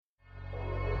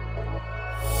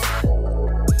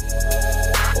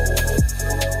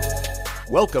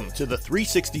Welcome to the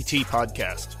 360T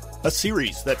Podcast, a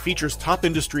series that features top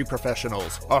industry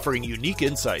professionals offering unique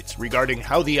insights regarding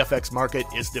how the FX market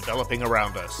is developing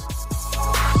around us.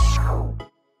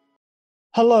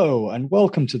 Hello, and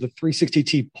welcome to the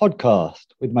 360T Podcast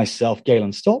with myself,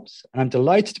 Galen Stops, and I'm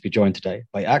delighted to be joined today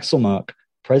by Axel Merk,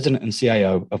 President and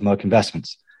CIO of Merk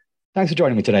Investments. Thanks for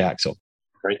joining me today, Axel.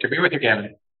 Great to be with you,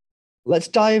 Galen. Let's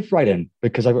dive right in,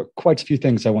 because I've got quite a few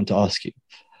things I want to ask you.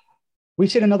 We've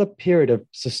seen another period of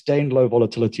sustained low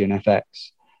volatility in FX.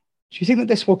 Do you think that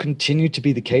this will continue to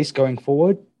be the case going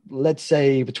forward, let's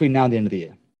say between now and the end of the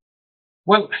year?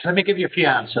 Well, let me give you a few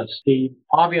answers. The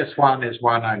obvious one is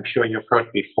one I'm sure you've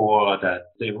heard before, that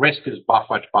the risk is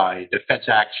buffered by the Fed's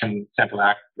action, central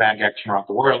bank action around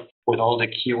the world. With all the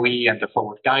QE and the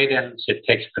forward guidance, it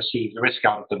takes perceived risk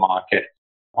out of the market.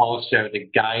 Also, the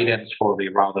guidance for the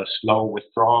rather slow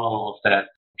withdrawal of that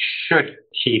should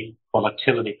keep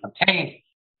volatility contained.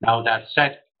 Now, that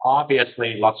said,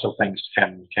 obviously, lots of things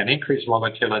can increase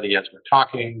volatility as we're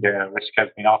talking. The risk has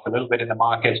been off a little bit in the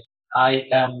market. I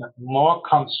am more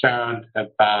concerned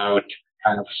about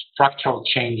kind of structural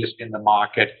changes in the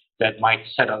market that might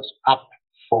set us up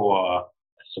for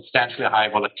substantially high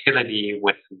volatility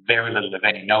with very little, if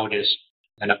any, notice,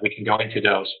 and that we can go into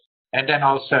those. And then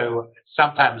also,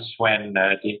 sometimes when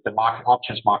the market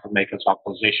options market makers are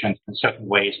positioned in certain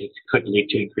ways, it could lead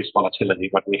to increased volatility,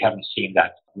 but we haven't seen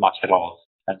that much at all.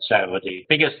 And so the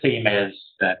biggest theme is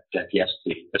that yes,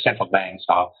 the central banks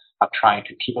are trying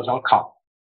to keep us all calm.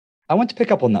 I want to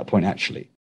pick up on that point, actually.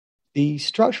 The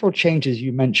structural changes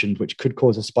you mentioned, which could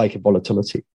cause a spike in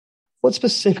volatility, what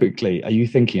specifically are you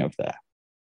thinking of there?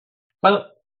 Well,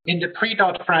 in the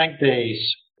pre-Dodd-Frank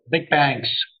days, big banks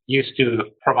used to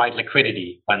provide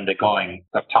liquidity when the going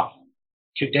got tough.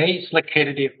 Today's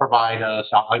liquidity providers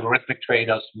are algorithmic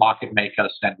traders, market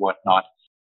makers, and whatnot.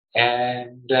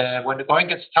 And when the going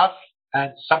gets tough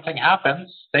and something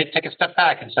happens, they take a step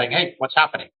back and say, hey, what's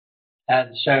happening?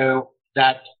 And so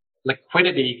that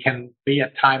liquidity can be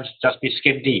at times just be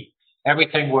skin deep.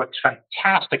 Everything works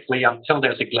fantastically until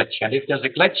there's a glitch. And if there's a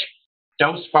glitch,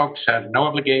 those folks have no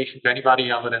obligation to anybody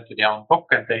other than to their own book.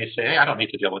 And they say, hey, I don't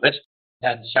need to deal with this.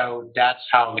 And so that's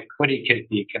how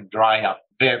liquidity can dry up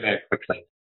very, very quickly.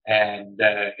 And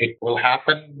it will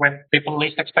happen when people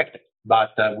least expect it.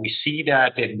 But we see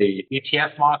that in the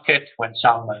ETF market when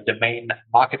some of the main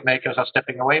market makers are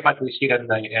stepping away, but we see that in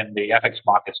the FX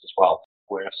markets as well,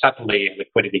 where suddenly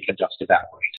liquidity can just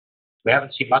evaporate. We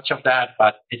haven't seen much of that,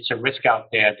 but it's a risk out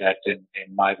there that, in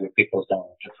my view, people don't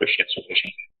appreciate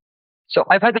sufficiently. So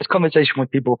I've had this conversation with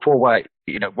people before where,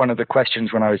 one of the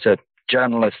questions when I was a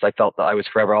journalist, I felt that I was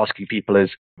forever asking people is,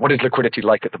 what is liquidity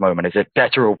like at the moment? Is it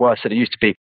better or worse than it used to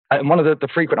be? And one of the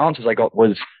frequent answers I got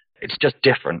was, it's just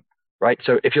different, right?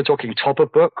 So if you're talking top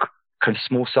of book, kind of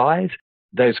small size,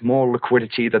 there's more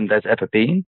liquidity than there's ever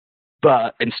been.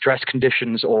 But in stress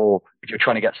conditions, or if you're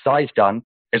trying to get size done,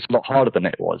 it's a lot harder than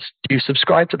it was. Do you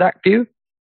subscribe to that view?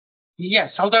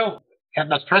 Yes, although in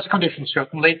the stress conditions,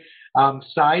 certainly,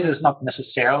 size is not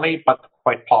necessarily, but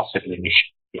quite possibly niche.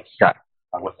 Yes. Yeah.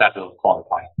 With that little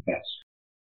qualifying, yes.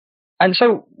 And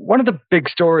so one of the big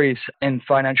stories in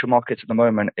financial markets at the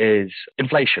moment is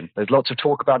inflation. There's lots of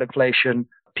talk about inflation.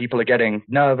 People are getting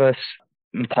nervous,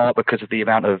 in part because of the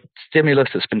amount of stimulus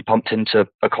that's been pumped into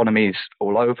economies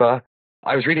all over.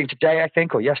 I was reading today, I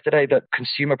think, or yesterday, that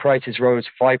consumer prices rose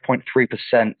 5.3%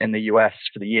 in the US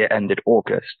for the year ended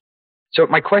August. So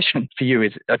my question for you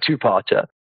is a two-parter.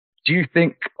 Do you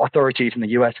think authorities in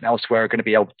the US and elsewhere are going to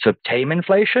be able to tame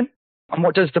inflation? And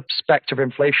what does the specter of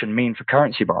inflation mean for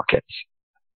currency markets?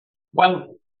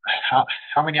 Well,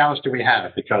 how many hours do we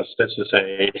have? Because this is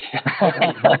a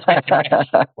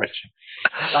question.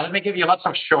 So let me give you lots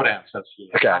of short answers here.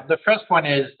 Okay. The first one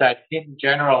is that in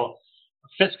general,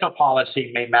 fiscal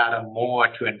policy may matter more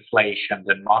to inflation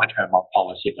than monetary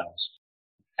policy does.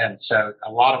 And so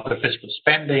a lot of the fiscal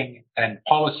spending and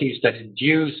policies that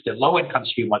induce the low-end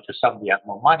consumer to suddenly have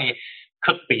more money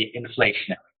could be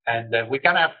inflationary. And we're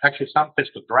going to have actually some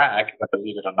fiscal drag,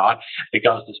 believe it or not,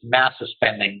 because this massive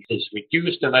spending is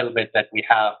reduced a little bit that we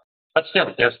have. But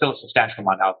still, there's still a substantial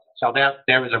amount out there. So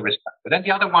there is a risk. But then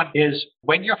the other one is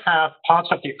when you have parts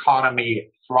of the economy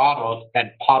throttled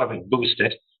and part of it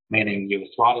boosted, meaning you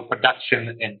throttle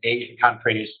production in Asian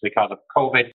countries because of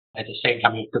COVID, at the same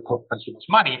time you could consumers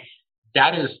money,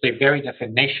 that is the very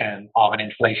definition of an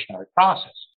inflationary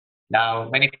process. Now,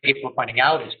 many people are pointing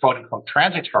out it's quote-unquote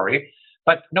transitory,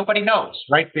 but nobody knows,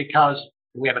 right? Because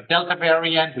we have a Delta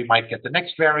variant, we might get the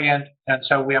next variant, and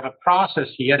so we have a process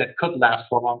here that could last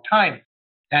for a long time.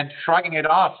 And shrugging it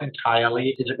off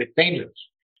entirely is a bit dangerous.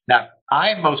 Now,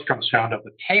 I'm most concerned of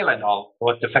the tail end of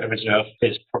what the Federal Reserve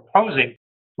is proposing,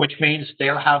 which means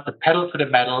they'll have the pedal to the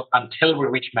metal until we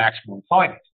reach maximum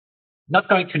employment. Not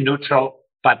going to neutral,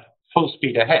 but full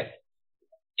speed ahead.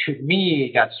 To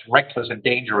me, that's reckless and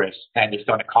dangerous, and it's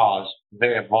going to cause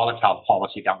very volatile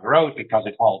policy down the road because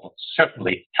it all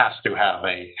certainly has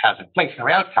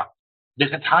inflationary outcome.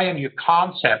 This entire new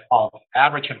concept of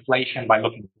average inflation by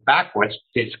looking backwards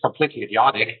is completely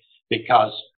idiotic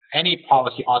because any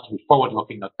policy ought to be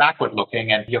forward-looking, not backward-looking,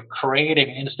 and you're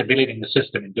creating instability in the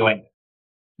system in doing it.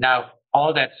 Now,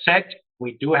 all that said,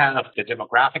 we do have the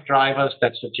demographic drivers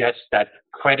that suggest that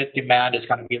credit demand is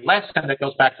going to be less, and that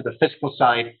goes back to the fiscal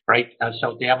side, right?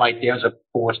 So there's a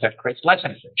force that creates less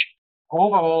inflation.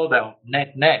 Overall, though,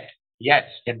 net, yes,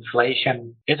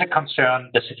 inflation is a concern.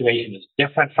 The situation is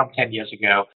different from 10 years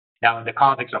ago. Now, in the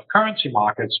context of currency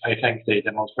markets, I think the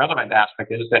most relevant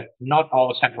aspect is that not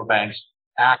all central banks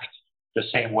act the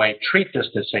same way, treat this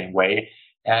the same way.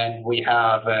 And we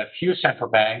have a few central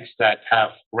banks that have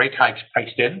rate hikes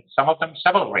priced in, some of them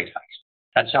several rate hikes.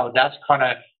 And so that's going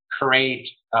to create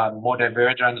more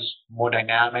divergence, more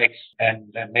dynamics,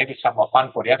 and maybe some more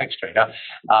fun for the FX trader.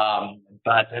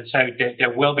 And so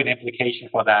there will be an implication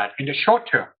for that in the short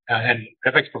term. And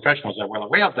FX professionals are well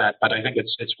aware of that, but I think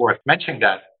it's worth mentioning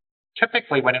that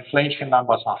typically when inflation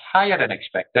numbers are higher than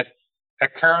expected, a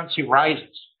currency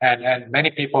rises. And many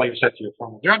people, you've said to your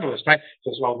former journalist, right,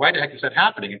 says, well, why the heck is that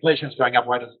happening? Inflation is going up.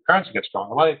 Why does the currency get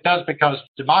stronger? Well, it does because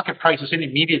the market prices in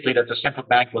immediately that the central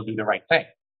bank will do the right thing.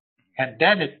 And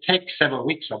then it takes several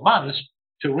weeks or months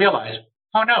to realize,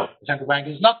 oh, no, the central bank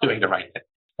is not doing the right thing.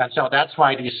 And so that's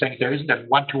why these things, there isn't a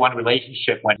one-to-one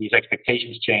relationship when these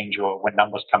expectations change or when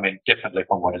numbers come in differently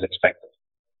from what is expected.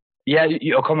 Yeah,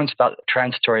 your comments about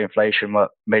transitory inflation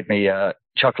made me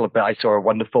chuckle a bit. I saw a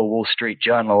wonderful Wall Street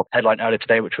Journal headline earlier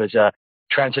today, which was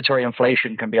transitory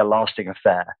inflation can be a lasting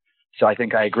affair. So I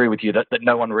think I agree with you that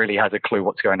no one really has a clue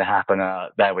what's going to happen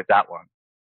there with that one.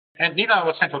 And neither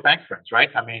are central bank firms, right?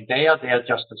 I mean, they are there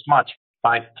just as much.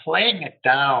 By playing it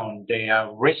down, they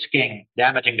are risking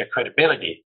damaging their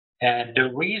credibility. And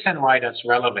the reason why that's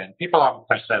relevant, people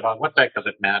often say, well, what the heck does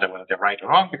it matter whether they're right or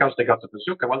wrong because they got the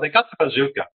bazooka? Well, they got the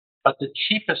bazooka. But the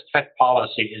cheapest Fed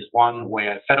policy is one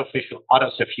where a Fed official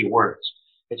utters a few words.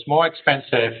 It's more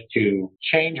expensive to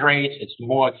change rates. It's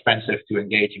more expensive to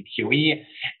engage in QE.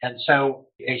 And so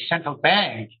a central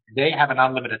bank, they have an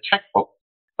unlimited checkbook.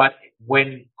 But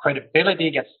when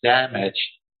credibility gets damaged,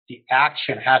 the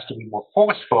action has to be more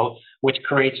forceful, which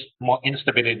creates more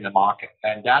instability in the market.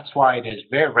 And that's why it is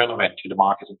very relevant to the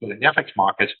markets, including the FX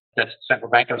markets, that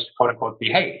central bankers, quote unquote,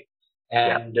 behave.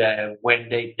 And when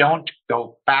they don't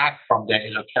go back from their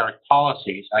esoteric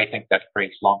policies, I think that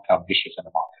creates long-term issues in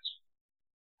the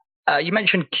markets. You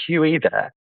mentioned QE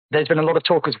there. There's been a lot of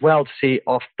talk as well to see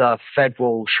if the Fed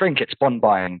will shrink its bond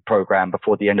buying program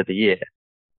before the end of the year.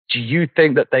 Do you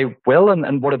think that they will?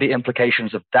 And what are the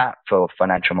implications of that for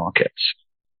financial markets?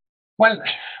 Well,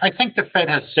 I think the Fed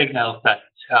has signaled that,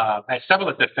 several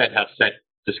of the Fed have said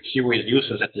this QE is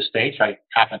useless at this stage. I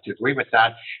happen to agree with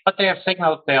that. But they have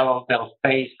signaled they'll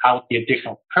phase out the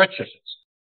additional purchases.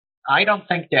 I don't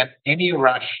think there's any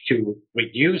rush to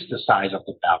reduce the size of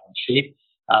the balance sheet.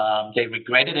 They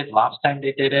regretted it last time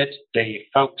they did it.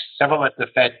 Several at the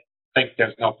Fed think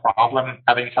there's no problem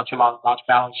having such a large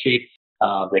balance sheet.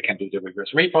 They can do the reverse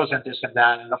repos and this and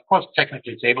that. And of course,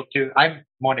 technically it's able to. I'm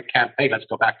more in the camp, hey, let's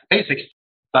go back to basics.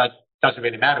 But doesn't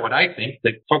really matter what I think.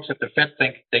 The folks at the Fed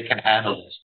think they can handle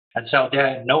this. And so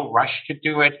there's no rush to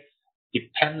do it.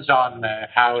 Depends on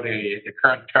how the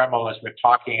current turmoil, as we're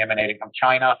talking, emanating from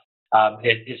China,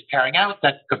 is carrying out.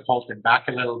 That could hold them back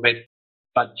a little bit.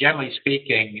 But generally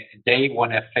speaking, they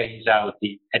want to phase out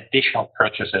the additional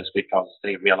purchases because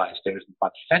they realize there isn't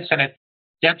much sense in it.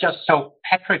 They're just so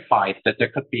petrified that there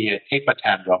could be a taper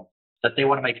tantrum that they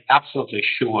want to make absolutely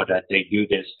sure that they do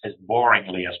this as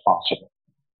boringly as possible.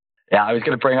 Yeah, I was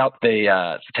going to bring up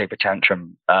the taper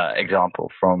tantrum example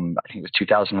from, I think it was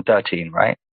 2013,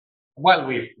 right? Well,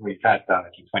 we've had,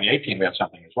 in 2018, we have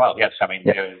something as well. Yes, I mean,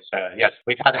 yes,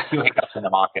 we've had a few hiccups in the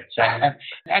markets.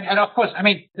 And of course, I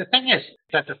mean, the thing is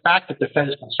that the fact that the Fed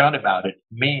is concerned about it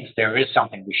means there is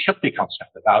something we should be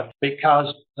concerned about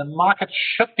because the market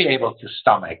should be able to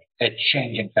stomach a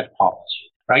change in Fed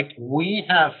policy, right? We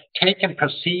have taken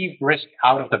perceived risk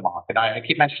out of the market. I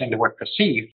keep mentioning the word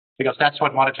perceived because that's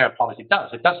what monetary policy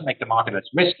does. It doesn't make the market less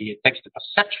risky. It takes the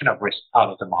perception of risk out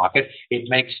of the market. It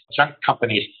makes junk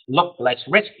companies look less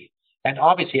risky. And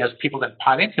obviously, as people then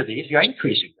pile into these, you're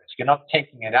increasing risk. You're not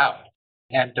taking it out.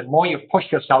 And the more you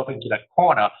push yourself into that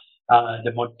corner,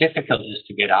 the more difficult it is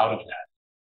to get out of that.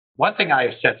 One thing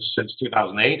I've said since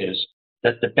 2008 is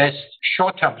that the best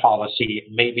short-term policy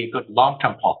may be good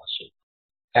long-term policy.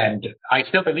 And I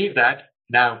still believe that.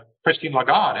 Now, Christine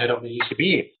Lagarde, head of the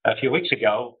ECB, a few weeks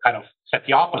ago, kind of said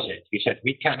the opposite. He said,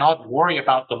 we cannot worry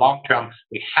about the long term.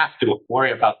 We have to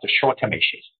worry about the short term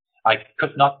issues. I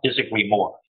could not disagree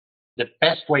more. The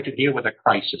best way to deal with a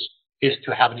crisis is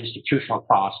to have an institutional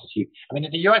process. In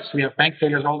the US, we have bank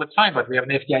failures all the time, but we have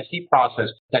an FDIC process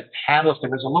that handles the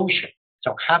resolution.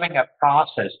 So having a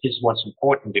process is what's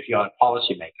important if you're a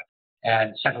policymaker.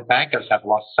 And central bankers have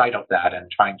lost sight of that and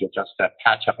trying to just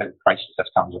patch up any crisis that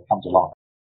comes along.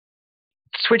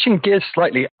 Switching gears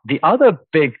slightly, the other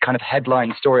big kind of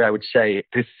headline story, I would say,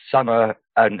 this summer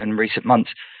and recent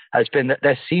months has been that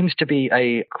there seems to be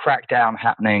a crackdown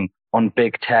happening on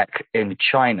big tech in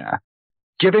China.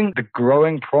 Given the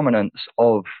growing prominence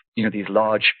of, these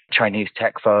large Chinese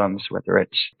tech firms, whether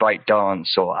it's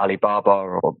ByteDance or Alibaba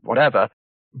or whatever,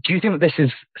 do you think that this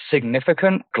is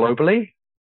significant globally?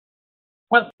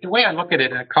 Well, the way I look at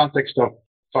it in the context of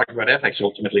talking about FX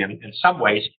ultimately, in some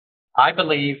ways, I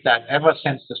believe that ever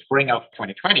since the spring of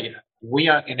 2020, we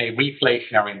are in a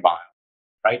reflationary environment,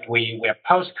 right? We are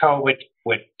post-COVID.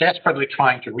 We're desperately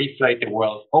trying to reflate the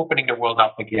world, opening the world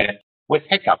up again with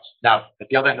hiccups. Now, at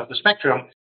the other end of the spectrum,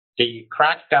 the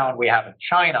crackdown we have in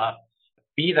China,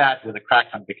 be that with a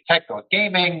crackdown on big tech or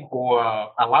gaming or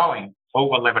allowing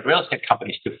over-levered real estate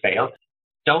companies to fail,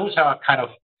 those are kind of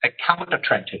a counter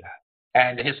trend to that.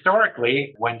 And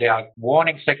historically, when there are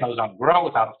warning signals on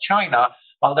growth out of China,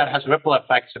 well, that has ripple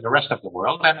effects in the rest of the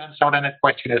world. And so then the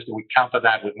question is, do we counter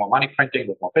that with more money printing,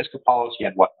 with more fiscal policy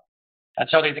and whatnot? And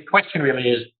so the question really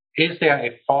is there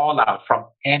a fallout from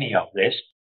any of this?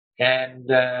 And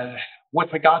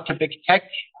with regard to big tech,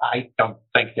 I don't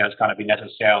think there's going to be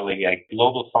necessarily a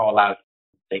global fallout.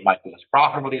 They might be less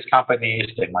profitable, these companies.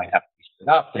 They might have to be split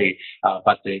up.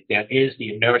 But there is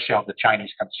the inertia of the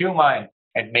Chinese consumer,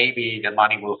 and maybe the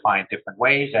money will find different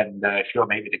ways. And sure,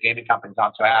 maybe the gaming companies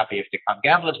aren't so happy if they can't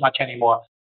gamble as much anymore.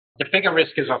 The bigger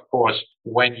risk is, of course,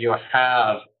 when you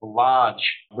have large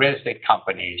real estate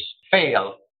companies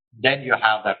fail, then you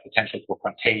have that potential for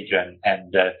contagion.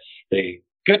 And the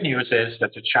good news is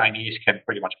that the Chinese can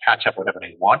pretty much patch up whatever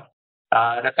they want.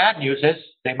 The bad news is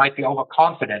they might be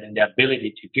overconfident in their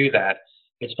ability to do that.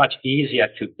 It's much easier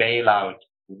to bail out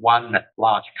one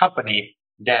large company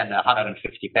than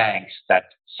 150 banks that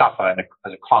suffer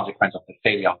as a consequence of the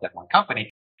failure of that one company.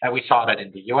 And we saw that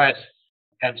in the US.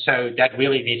 And so that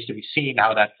really needs to be seen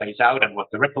how that plays out and what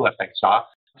the ripple effects are.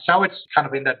 So it's kind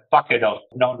of in that bucket of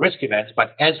known risk events.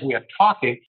 But as we are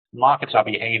talking, markets are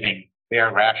behaving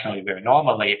very rationally, very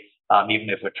normally. Even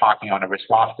if we're talking on a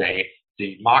risk-off day,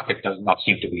 the market does not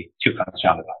seem to be too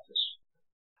concerned about this.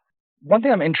 One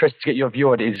thing I'm interested to get your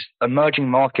view on is emerging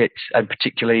markets and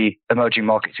particularly emerging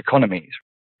markets economies.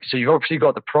 So you've obviously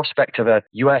got the prospect of a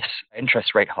US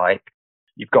interest rate hike.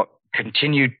 You've got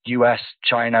continued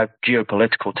US-China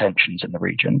geopolitical tensions in the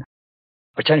region,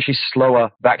 potentially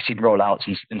slower vaccine rollouts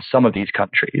in some of these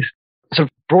countries. So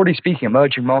broadly speaking,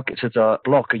 emerging markets as a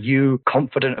block, are you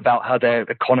confident about how their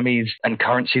economies and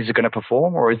currencies are going to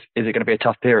perform, or is it going to be a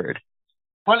tough period?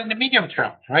 Well, in the medium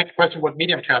term, right? The question of what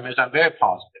medium term is, I'm very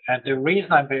positive. And the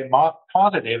reason I'm very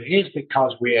positive is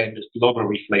because we're in this global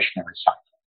reflationary cycle.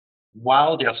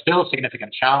 While there are still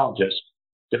significant challenges,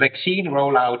 the vaccine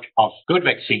rollout of good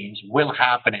vaccines will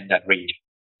happen in that region.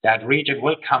 That region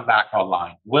will come back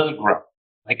online, will grow.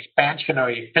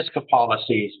 Expansionary fiscal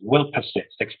policies will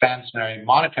persist. Expansionary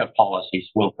monetary policies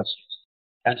will persist.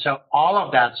 And so all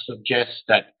of that suggests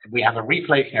that we have a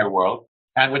reflationary world,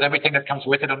 and with everything that comes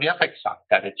with it on the FX side,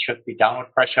 that it should be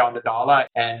downward pressure on the dollar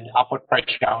and upward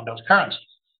pressure on those currencies.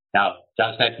 Now,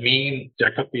 does that mean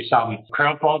there could be some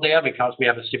curveball there because we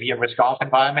have a severe risk-off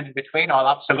environment in between? Well,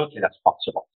 absolutely, that's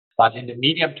possible. But in the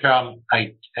medium term,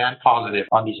 I am positive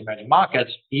on these emerging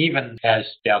markets, even as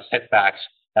there are setbacks,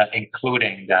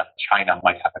 including that China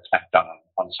might have a crackdown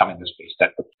on some industries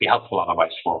that would be helpful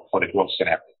otherwise for the growth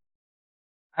scenario.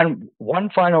 And one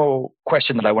final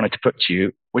question that I wanted to put to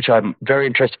you, which I'm very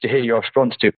interested to hear your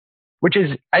response to, which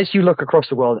is, as you look across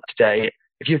the world today,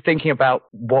 if you're thinking about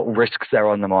what risks there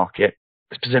are in the market,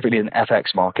 specifically in the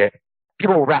FX market,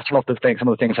 people will rattle off some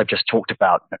of the things I've just talked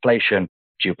about: inflation,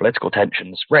 geopolitical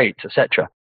tensions, rates, etc.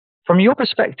 From your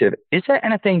perspective, is there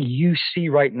anything you see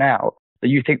right now that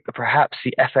you think that perhaps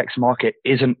the FX market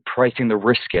isn't pricing the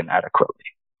risk in adequately?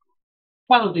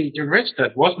 Well, the risk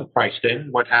that wasn't priced in,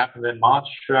 what happened in March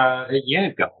a year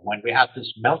ago, when we had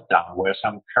this meltdown where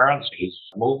some currencies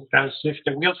moved as if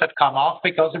the wheels had come off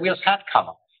because the wheels had come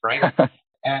off, right?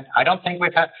 And I don't think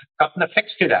we've gotten a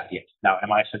fix to that yet. Now,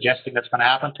 am I suggesting that's going to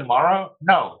happen tomorrow?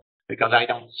 No. because I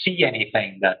don't see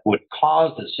anything that would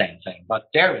cause the same thing. But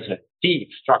there is a deep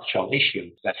structural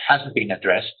issue that hasn't been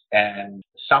addressed. And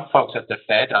some folks at the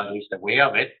Fed are at least aware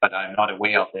of it, but I'm not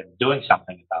aware of them doing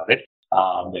something about it.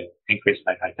 The increase,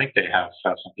 I think they have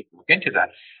some people look into that.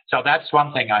 So that's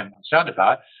one thing I'm concerned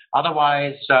about.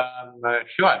 Otherwise,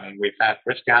 sure, I mean, we've had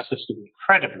risk assets do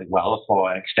incredibly well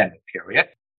for an extended period.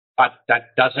 But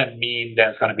that doesn't mean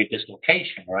there's going to be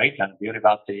dislocation, right? And the beauty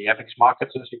about the FX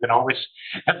markets is you can always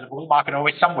have the bull market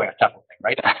always somewhere type of thing,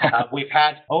 right? We've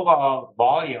had overall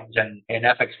volumes in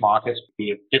FX markets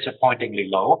be disappointingly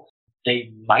low.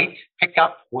 They might pick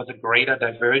up with a greater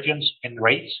divergence in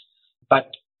rates.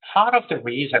 But part of the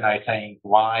reason, I think,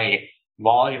 why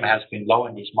volume has been low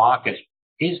in these markets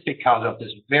is because of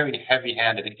this very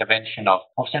heavy-handed intervention of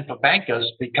central bankers,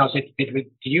 because it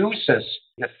reduces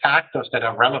the factors that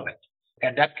are relevant.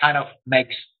 And that kind of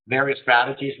makes various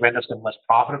strategies, renders them less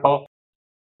profitable.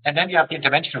 And then you have the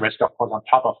intervention risk, of course, on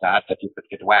top of that you could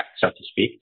get whacked, so to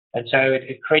speak. And so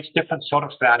it creates different sort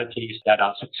of strategies that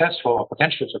are successful or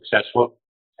potentially successful.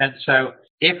 And so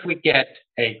if we get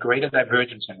a greater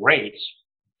divergence in rates,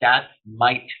 that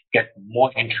might get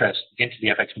more interest into the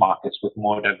FX markets with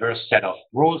more diverse set of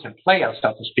rules and players,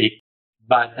 so to speak.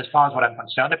 But as far as what I'm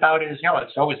concerned about is,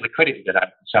 it's always liquidity that I'm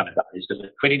concerned about. Is the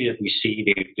liquidity that we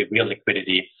see the real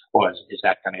liquidity, or is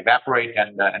that going to evaporate?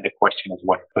 And the question is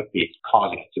what could be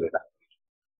causing it to evaporate.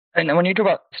 And when you talk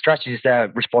about strategies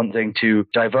there responding to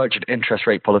divergent interest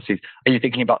rate policies, are you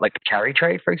thinking about like the carry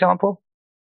trade, for example?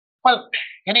 Well,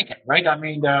 anything, right? I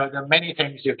mean, there are many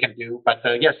things you can do, but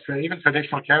yes, even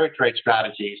traditional carry trade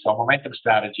strategies or momentum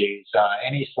strategies,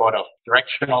 any sort of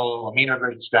directional or mean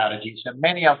reversion strategies, and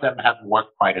many of them haven't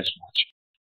worked quite as much.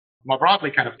 More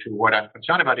broadly, kind of to what I'm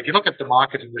concerned about, if you look at the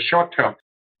market in the short term,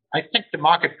 I think the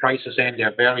market prices in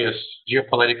there various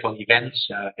geopolitical events,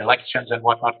 elections and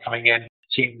whatnot coming in,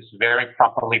 seems very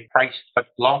properly priced. But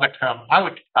longer term, I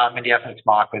would, in the FX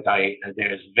market,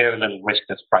 there's very little risk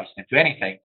that's priced into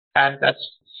anything. And that's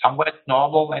somewhat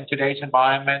normal in today's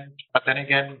environment. But then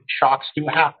again, shocks do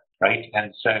happen, right?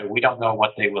 And so we don't know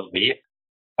what they will be.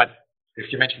 But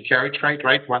if you mentioned carry trade,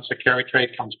 right? Once a carry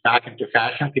trade comes back into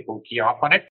fashion, people key off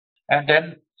on it. And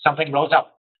then something blows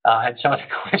up. And so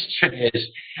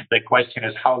the question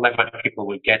is how levered people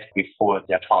will get before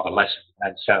they're taught a lesson.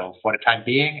 And so for the time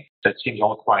being, that seems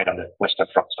all quiet on the Western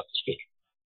front, so to speak.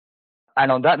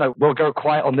 And on that note, we'll go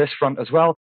quiet on this front as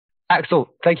well.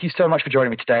 Axel, thank you so much for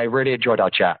joining me today. I really enjoyed our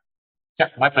chat. Yeah,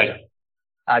 my pleasure.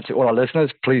 And to all our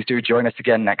listeners, please do join us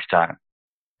again next time.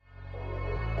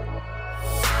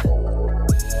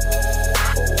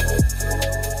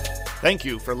 Thank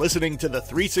you for listening to the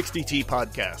 360T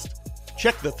podcast.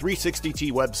 Check the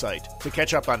 360T website to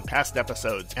catch up on past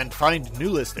episodes and find new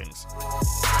listings.